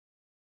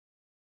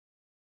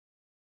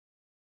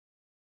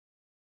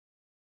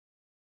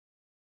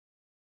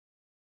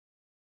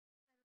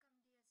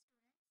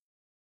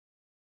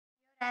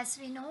As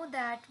we know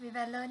that we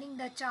were learning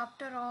the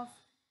chapter of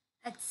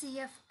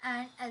HCF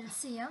and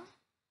LCM,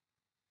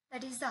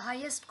 that is the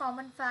highest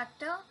common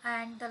factor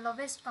and the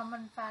lowest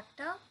common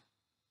factor.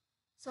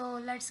 So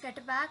let's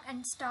get back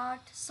and start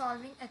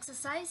solving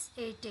exercise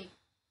 8A.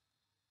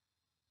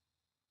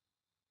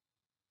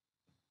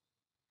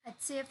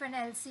 HCF and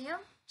LCM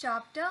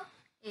chapter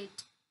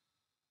 8.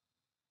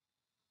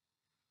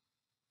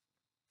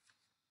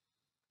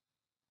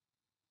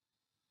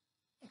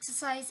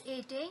 Exercise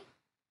 8A.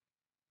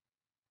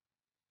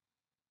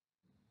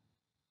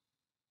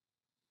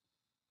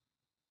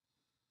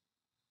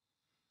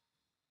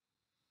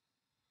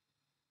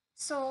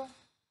 So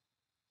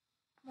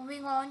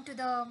moving on to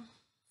the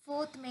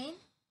fourth main,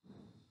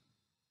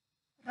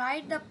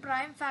 write the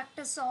prime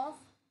factors of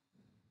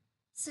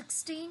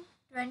 16,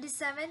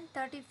 27,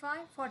 35,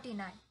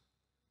 49.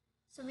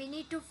 So we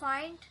need to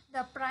find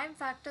the prime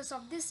factors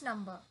of this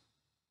number.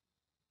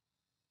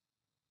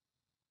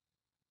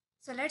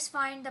 So let's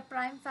find the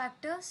prime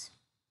factors.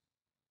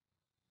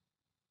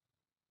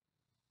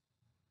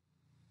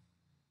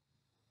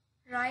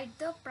 Write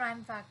the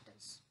prime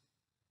factors.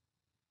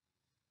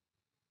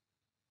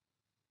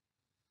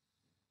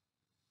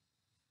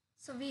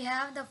 So we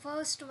have the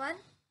first one,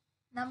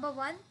 number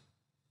 1,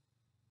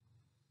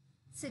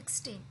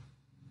 16.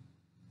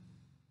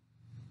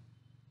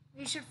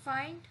 We should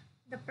find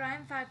the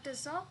prime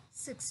factors of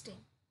 16.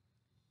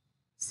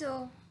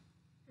 So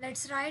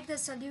let's write the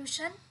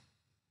solution.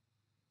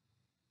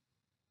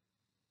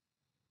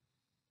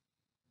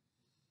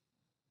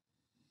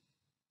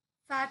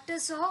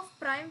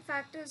 Prime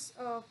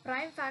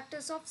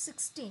factors of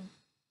 16.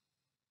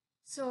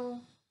 So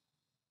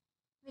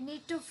we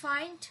need to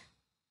find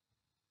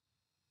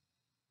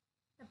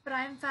the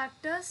prime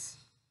factors.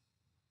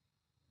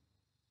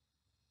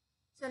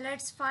 So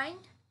let's find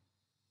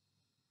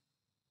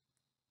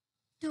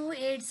 2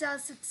 8s are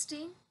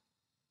 16,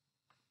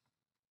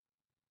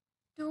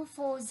 2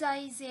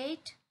 4s is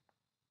 8,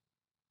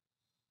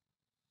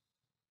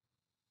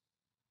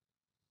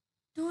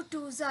 2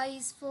 2s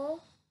is 4,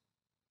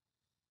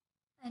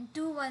 and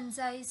 2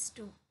 1s is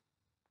 2.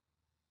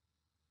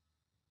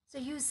 So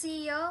you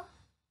see here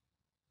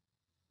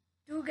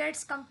 2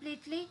 gets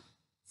completely,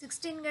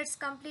 16 gets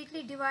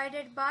completely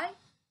divided by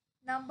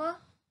number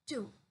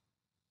 2.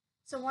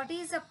 So what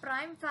is a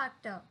prime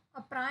factor?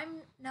 A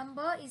prime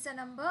number is a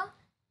number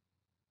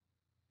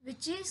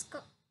which is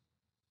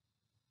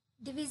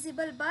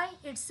divisible by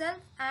itself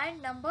and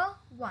number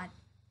 1.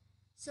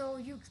 So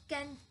you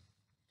can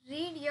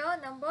read here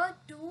number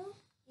 2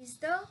 is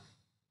the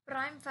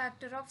prime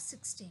factor of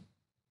 16.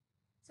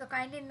 So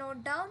kindly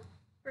note down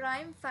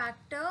prime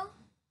factor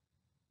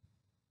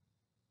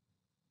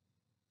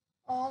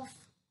of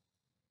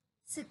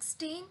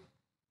 16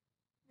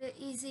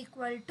 is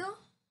equal to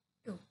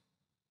 2.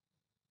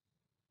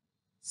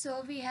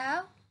 So we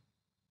have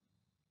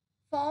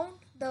found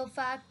the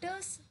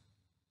factors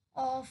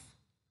of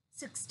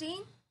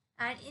 16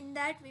 and in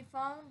that we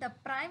found the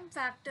prime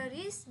factor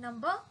is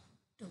number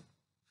 2.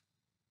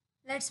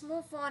 Let's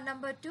move for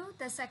number 2,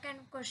 the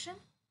second question.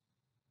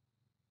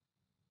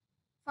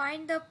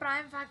 Find the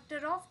prime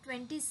factor of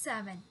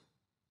 27.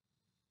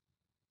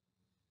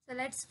 So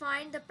let's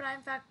find the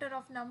prime factor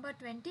of number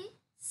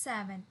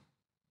 27.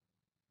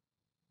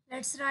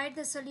 Let's write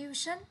the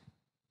solution.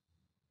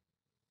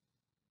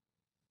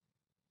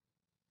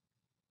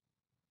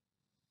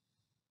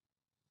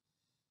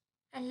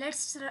 And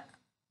let's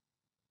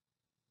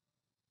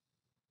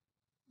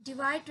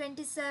divide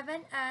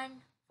 27 and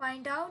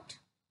find out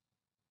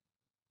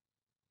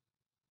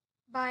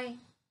by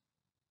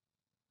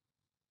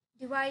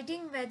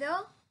dividing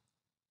whether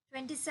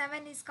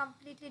 27 is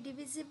completely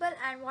divisible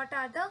and what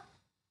are the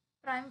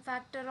prime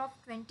factor of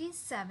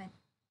 27.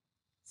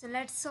 So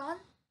let's solve.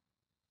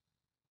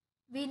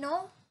 We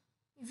know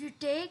if you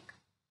take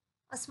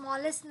a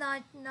smallest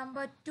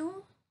number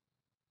 2,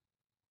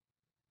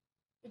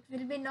 it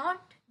will be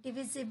not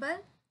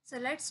divisible. So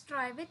let's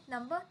try with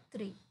number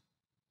 3.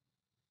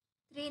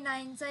 3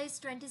 9s is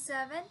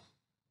 27,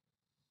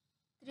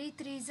 3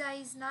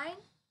 3s is 9,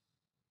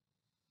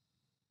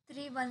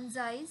 3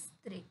 1s is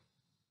 3.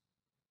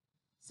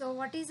 So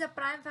what is the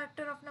prime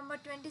factor of number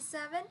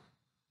 27?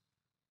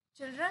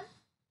 Children,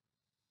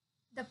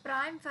 the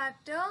prime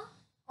factor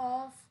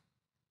of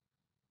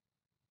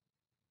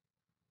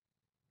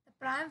the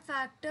prime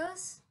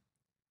factors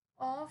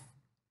of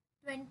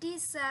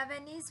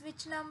 27 is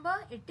which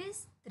number? It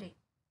is 3.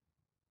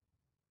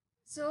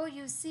 So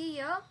you see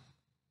here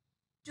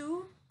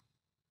 2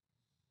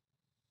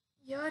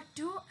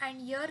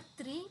 and here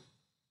 3,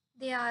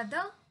 they are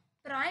the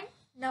prime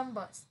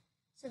numbers.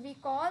 So we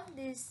call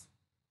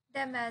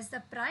them as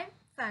the prime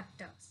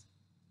factors.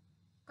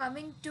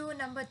 Coming to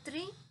number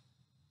 3,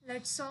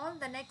 let's solve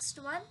the next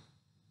one.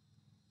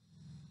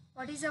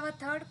 What is our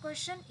third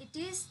question? It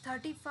is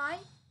 35.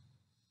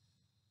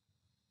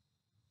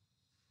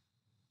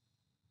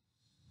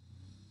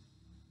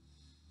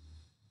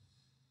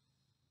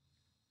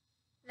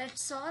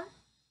 Let's solve.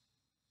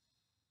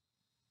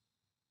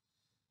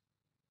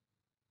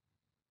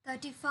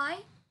 35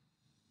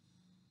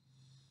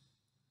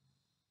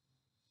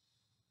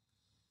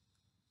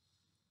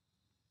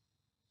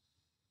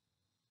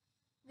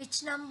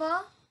 Which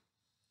number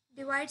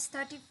divides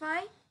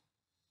 35?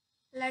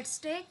 Let's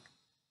take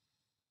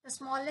the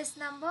smallest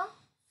number,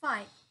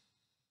 5.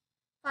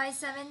 5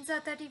 sevens are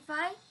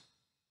 35.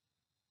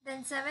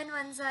 Then 7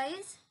 ones are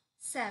is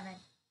 7.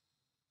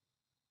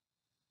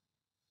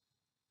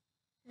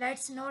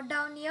 Let's note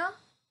down here.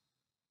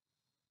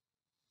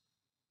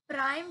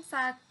 Prime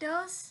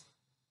factors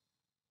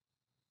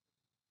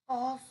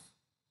of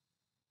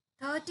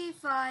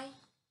 35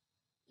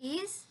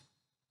 is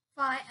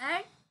 5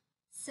 and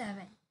 7.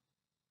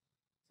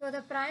 So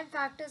the prime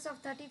factors of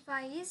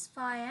 35 is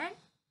 5 and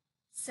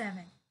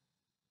 7.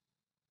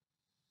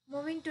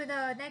 Moving to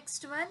the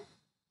next one.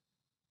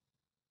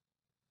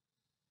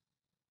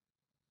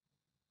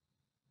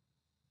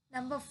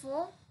 Number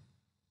 4.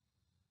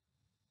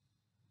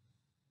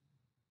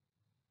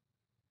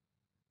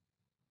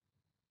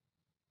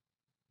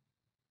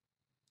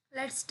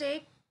 Let's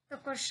take the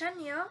question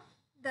here.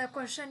 The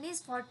question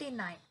is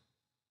 49.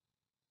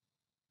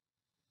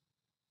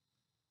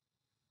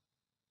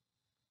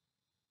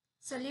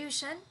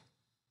 Solution.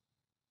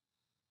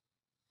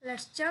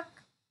 Let's check.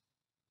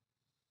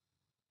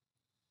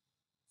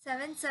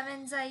 7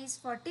 sevens is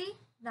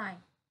 49.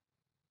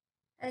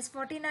 As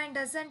 49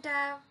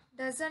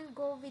 doesn't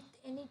go with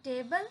any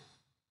table,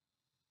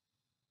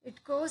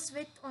 it goes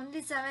with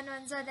only 7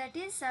 ones are, that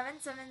is 7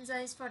 sevens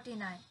is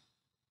 49.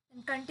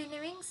 And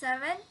continuing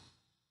 7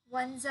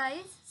 ones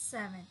is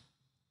 7.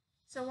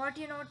 So what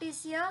you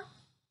notice here,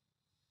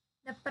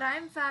 the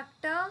prime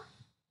factors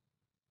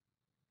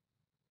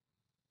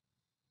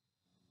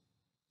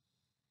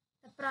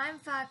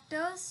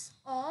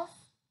of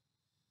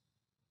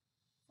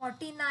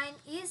 49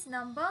 is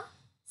number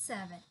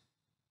 7.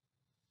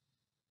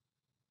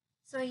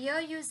 So here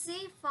you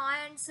see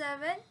 5 and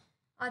 7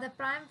 are the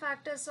prime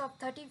factors of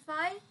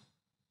 35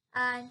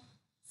 and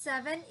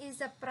 7 is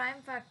the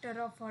prime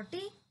factor of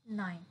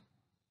 49.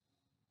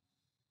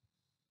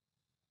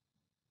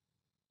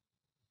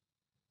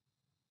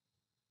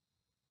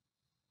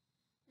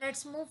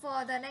 Let's move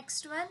for the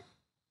next one.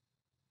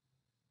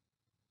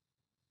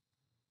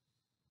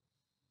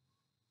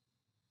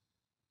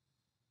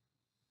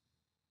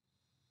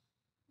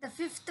 The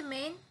fifth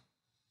main,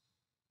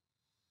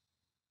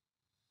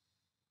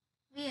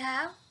 we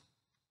have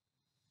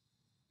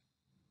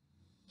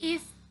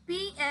if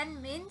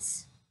Pn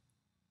means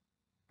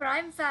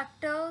prime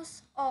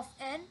factors of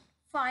n,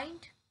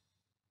 find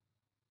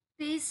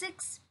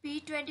P6,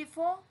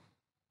 P24,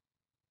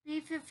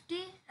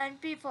 P50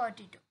 and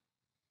P42.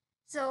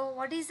 So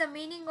what is the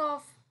meaning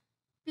of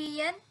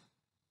Pn?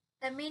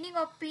 The meaning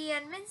of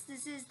Pn means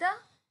this is the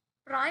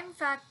prime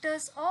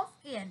factors of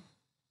n.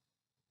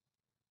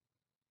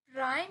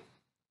 Prime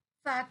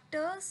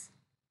factors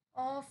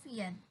of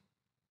n.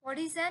 What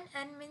is n?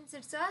 N means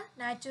it's a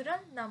natural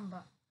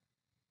number.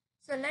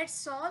 So let's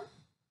solve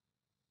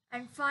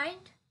and find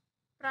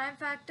prime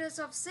factors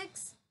of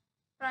 6,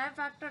 prime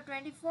factor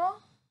 24,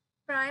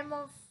 prime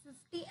of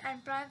 50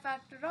 and prime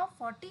factor of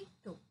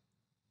 42.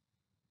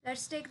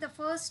 Let's take the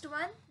first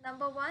one,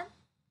 number 1.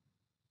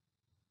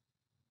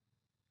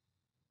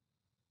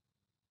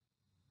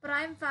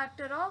 Prime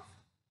factor of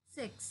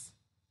 6.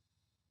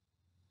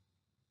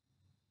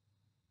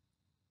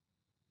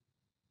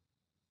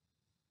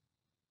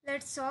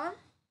 Let's solve.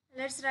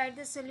 Let's write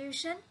the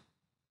solution.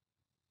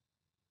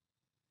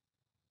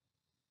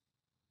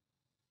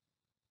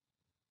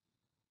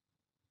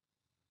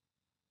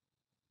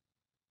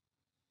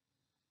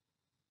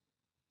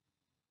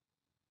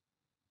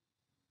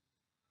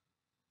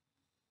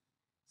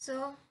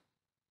 So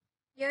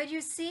here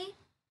you see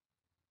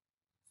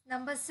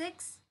number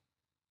 6.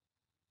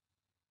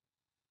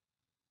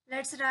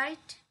 Let's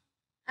write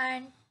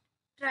and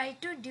try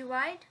to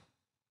divide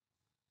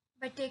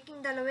by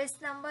taking the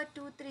lowest number.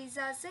 2 3s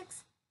are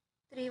 6,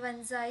 3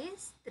 1s are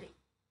is 3.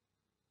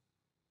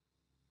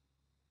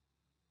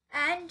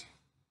 And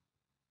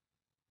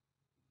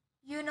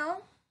you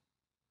know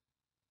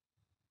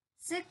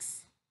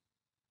 6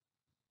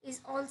 is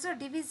also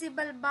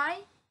divisible by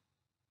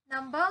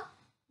number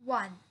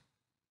 1.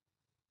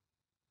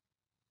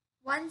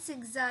 1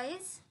 6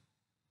 is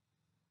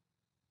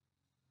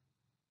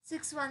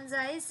 6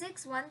 1s is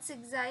 6, 1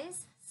 6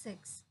 is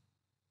 6.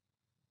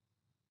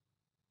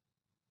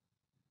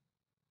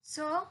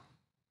 So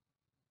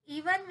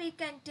even we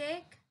can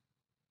take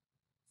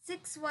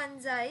 6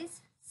 1s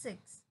is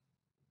 6.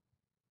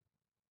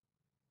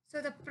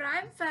 So the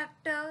prime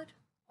factor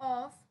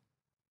of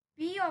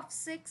P of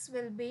 6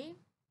 will be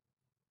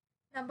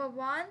number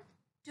 1,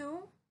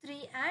 2,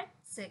 3 and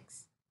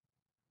 6.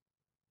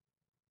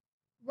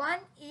 1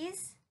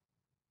 is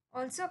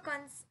also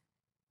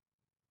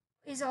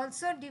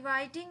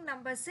dividing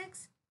number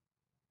 6.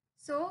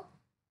 So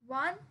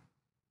 1,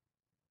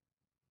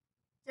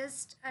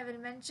 just I will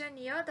mention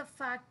here the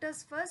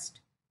factors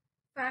first.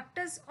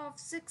 Factors of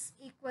 6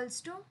 equals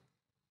to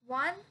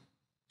 1,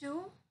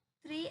 2,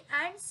 3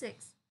 and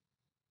 6.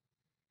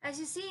 As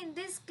you see, in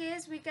this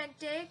case we can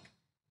take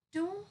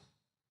 2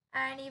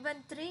 and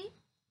even 3,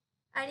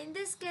 and in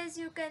this case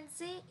you can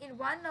see in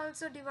 1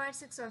 also divide,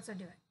 6 also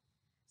divide.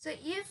 So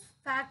if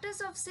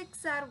factors of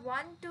 6 are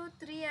 1, 2,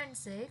 3 and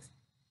 6,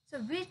 so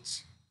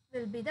which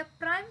will be the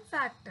prime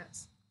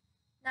factors?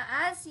 Now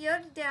as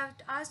here they have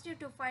asked you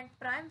to find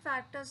prime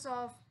factors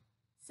of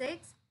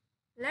 6,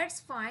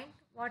 let's find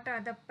what are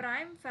the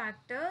prime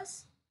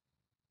factors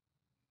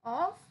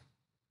of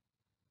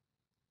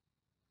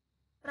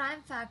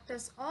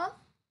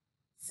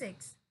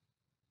 6.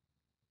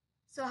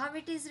 So how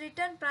it is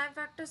written, prime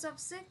factors of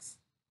 6?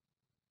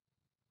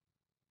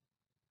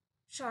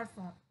 Short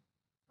form.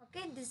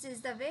 Okay, this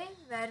is the way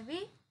where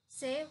we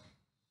say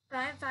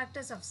prime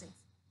factors of 6.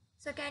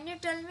 So can you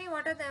tell me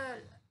what are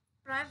the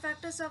prime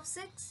factors of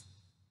 6?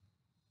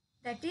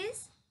 That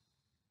is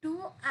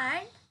 2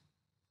 and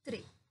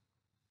 3.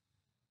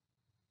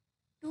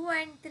 2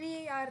 and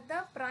 3 are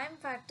the prime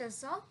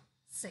factors of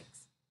 6.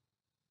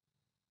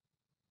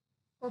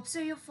 Hope so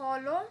you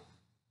followed.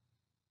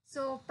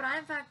 So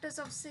prime factors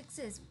of 6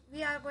 is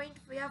we are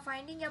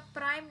finding a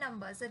prime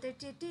number. So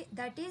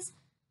that is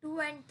 2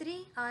 and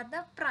 3 are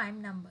the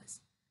prime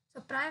numbers.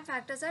 So prime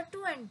factors are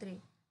 2 and 3.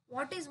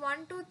 What is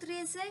 1, 2,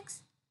 3,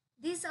 6?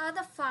 These are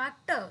the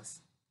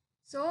factors.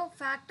 So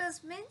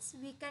factors means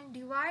we can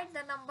divide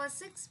the number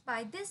 6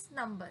 by these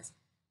numbers.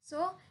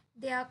 So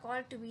they are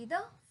called to be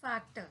the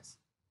factors.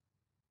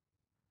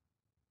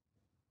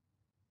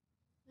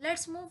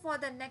 Let's move for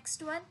the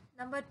next one.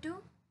 Number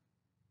 2.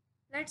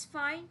 Let's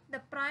find the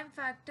prime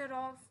factor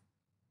of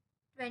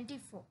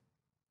 24.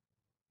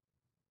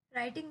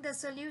 Writing the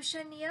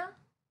solution here.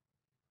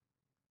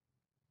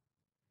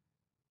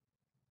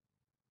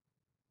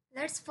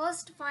 Let's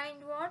first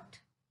find what?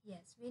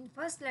 Yes,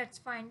 let's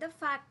find the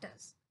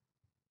factors.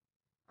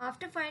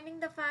 After finding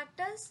the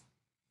factors,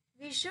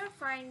 we should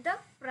find the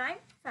prime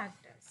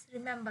factors.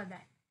 Remember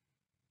that.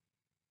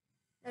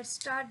 Let's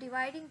start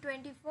dividing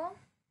 24.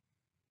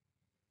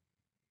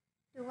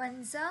 2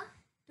 1s are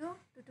 2,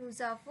 2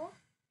 2s are 4,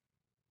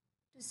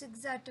 2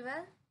 6 are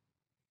 12,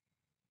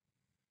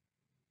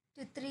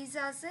 2 3s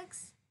are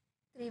 6,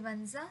 3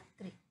 1s are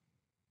 3.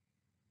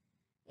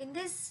 In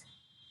this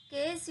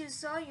case you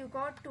saw you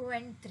got 2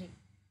 and 3.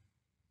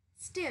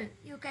 Still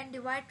you can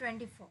divide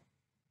 24.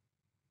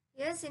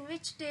 Yes, in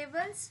which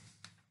tables?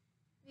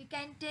 We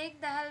can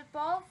take the help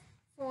of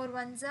 4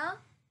 1s are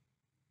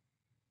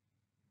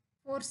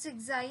 4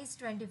 6 is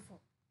 24.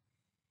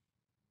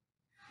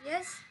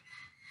 Yes.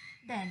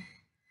 Then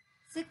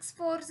 6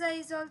 4s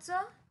is also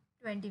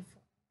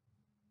 24.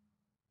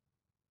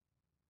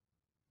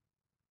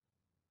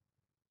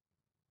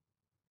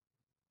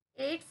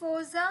 8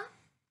 4s are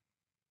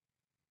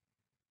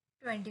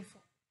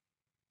 24.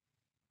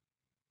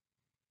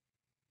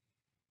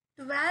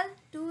 12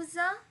 2s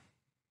are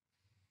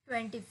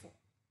 24.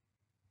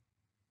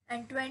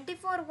 And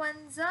 24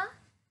 1s are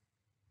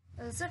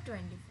also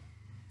 24.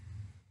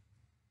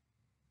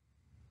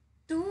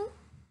 2,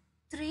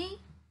 3,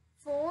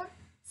 4,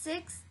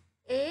 6,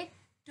 8,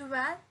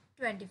 12,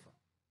 24.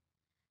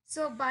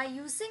 So by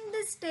using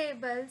these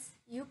tables,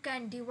 you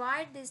can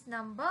divide this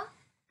number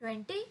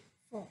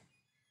 24.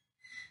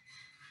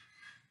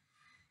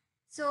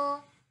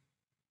 So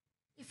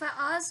if I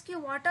ask you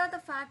what are the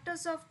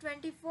factors of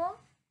 24,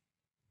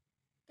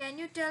 can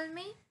you tell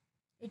me?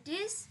 It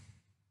is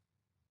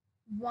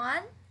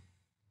 1,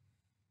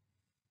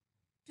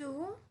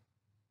 2,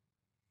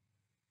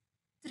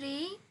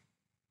 3,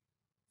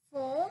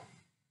 4,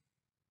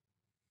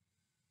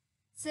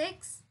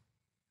 6,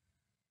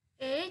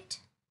 8,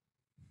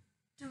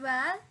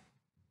 12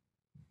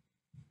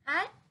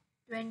 and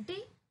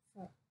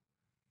 24.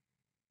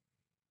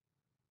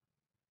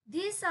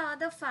 These are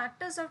the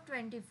factors of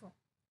 24.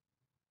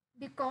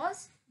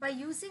 Because by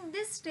using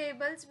these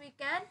tables we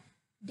can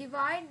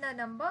divide the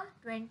number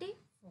 24.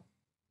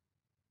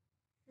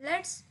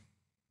 Let's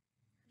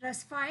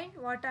find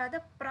what are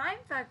the prime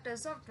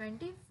factors of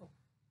 24.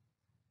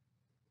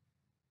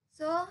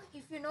 So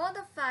if you know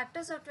the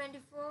factors of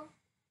 24,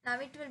 now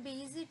it will be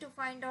easy to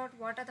find out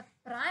what are the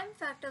prime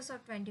factors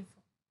of 24.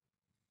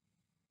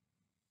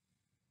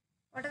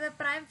 What are the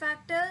prime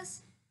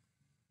factors?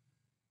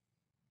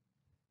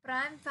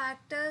 Prime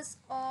factors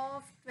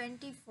of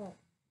 24.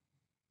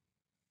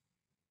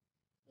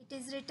 It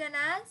is written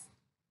as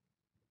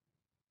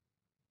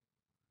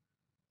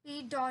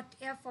P dot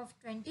F of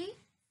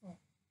 24.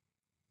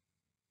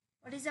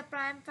 What is the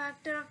prime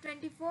factor of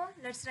 24?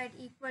 Let's write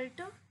equal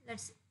to,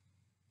 let's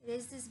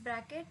erase this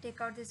bracket,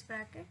 take out this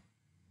bracket.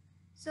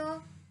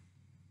 So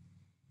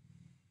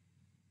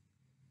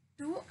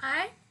 2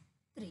 and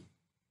 3.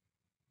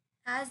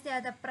 As they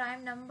are the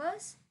prime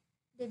numbers,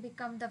 they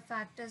become the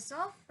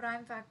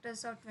prime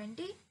factors of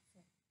 24.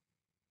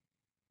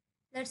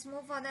 Let's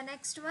move for the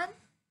next one.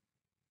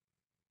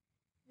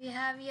 We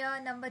have here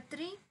number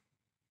 3.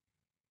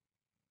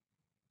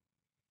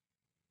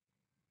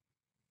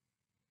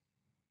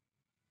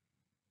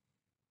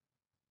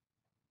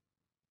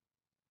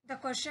 The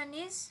question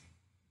is,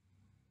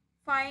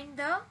 find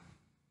the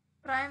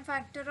prime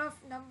factor of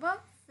number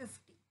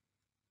 50.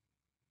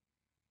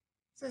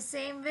 So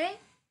same way,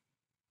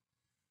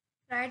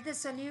 write the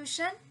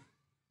solution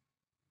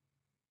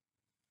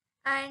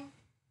and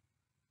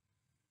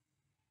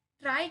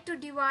try to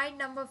divide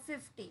number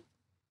 50.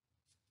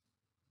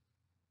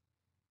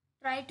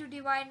 Try to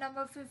divide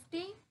number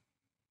 50.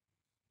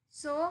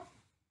 So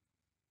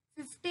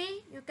 50,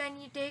 you can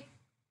take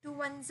 2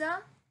 ones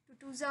are, 2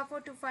 twos are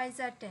 4, 2 fives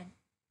are 10.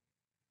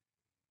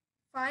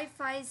 5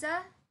 fives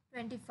are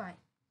 25.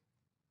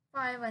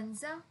 5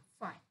 ones are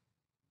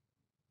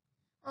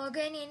 5.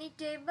 Again, any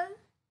table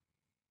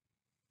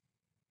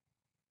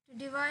to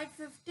divide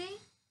 50?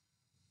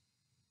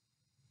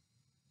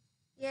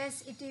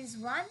 Yes, it is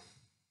 1.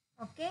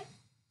 Okay.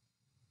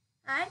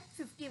 And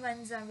 50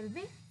 ones will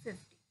be 50.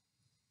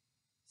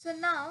 So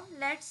now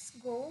let's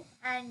go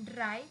and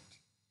write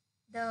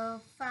the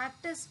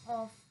factors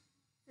of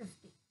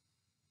 50.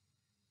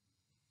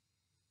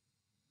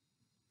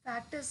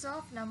 Factors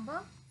of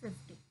number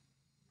 50.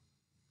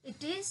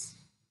 It is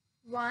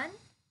 1,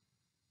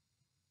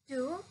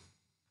 2,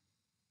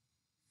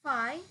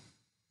 5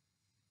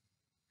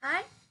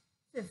 and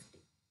 50.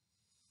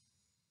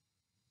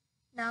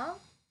 Now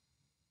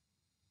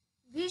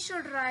we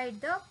should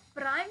write the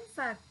prime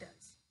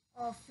factors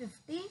of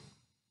 50.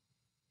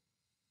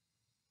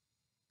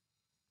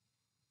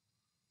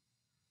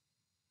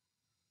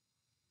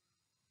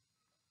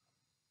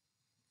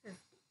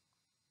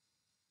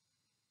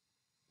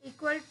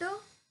 Equal to,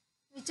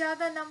 which are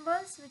the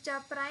numbers which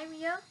are prime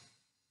here?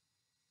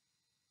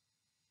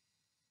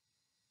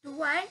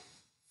 2 and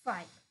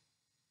 5.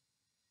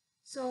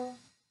 So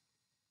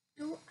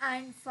 2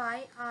 and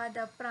 5 are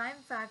the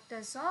prime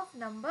factors of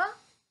number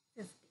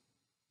 50.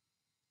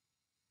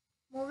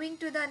 Moving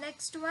to the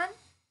next one,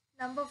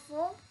 number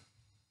 4.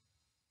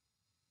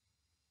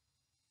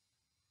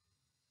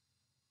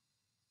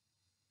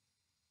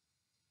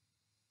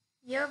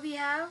 Here we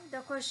have the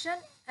question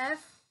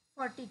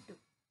F42.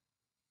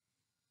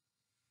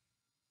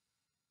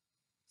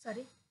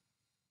 Sorry.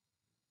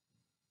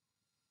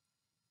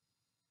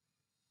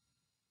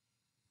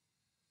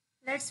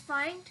 Let's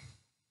find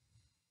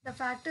the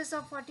factors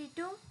of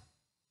 42.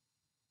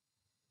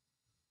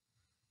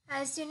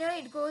 As you know,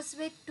 it goes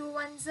with 2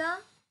 ones are,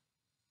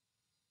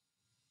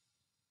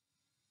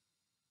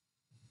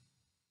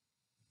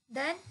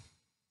 then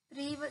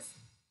 3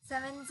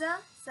 sevens are,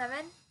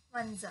 7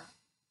 ones are.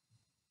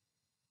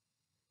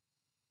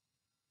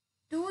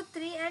 2,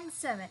 3 and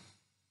 7.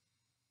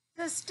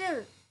 So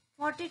still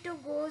 42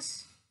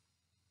 goes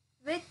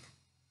with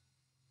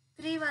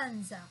 3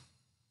 ones are.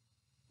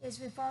 Yes,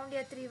 we found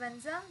here 3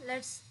 ones are.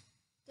 Let's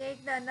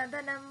take the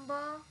another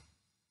number.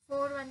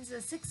 4 ones are,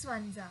 6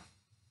 ones are.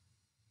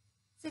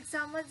 6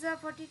 how much are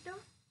 42?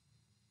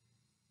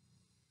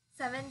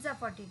 7s are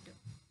 42.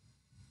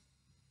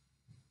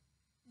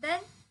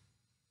 Then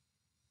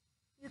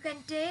you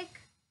can take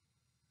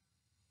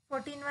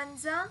 14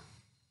 ones are.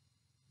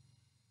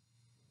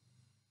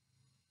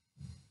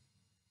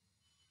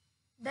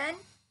 Then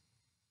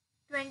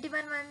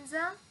 21 ones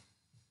are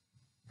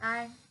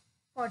and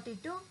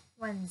 42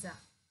 ones are.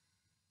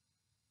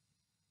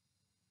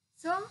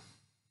 So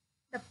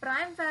the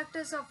prime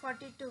factors of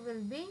 42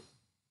 will be,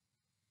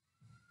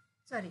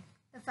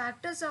 the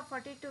factors of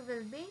 42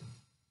 will be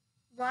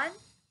 1,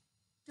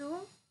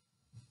 2,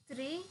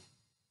 3,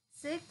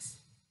 6,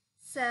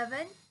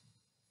 7,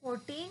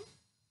 14,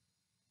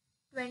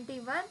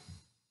 21,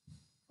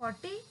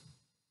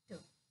 42.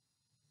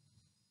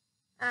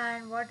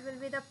 And what will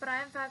be the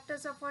prime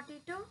factors of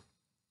 42?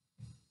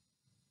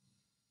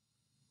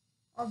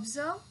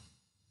 Observe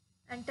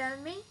and tell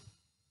me.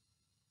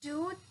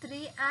 2,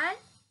 3 and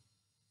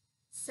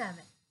 7.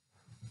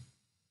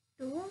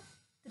 2,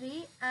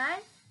 3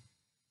 and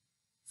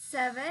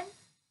 7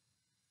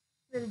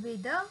 will be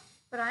the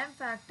prime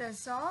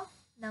factors of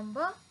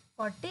number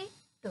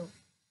 42.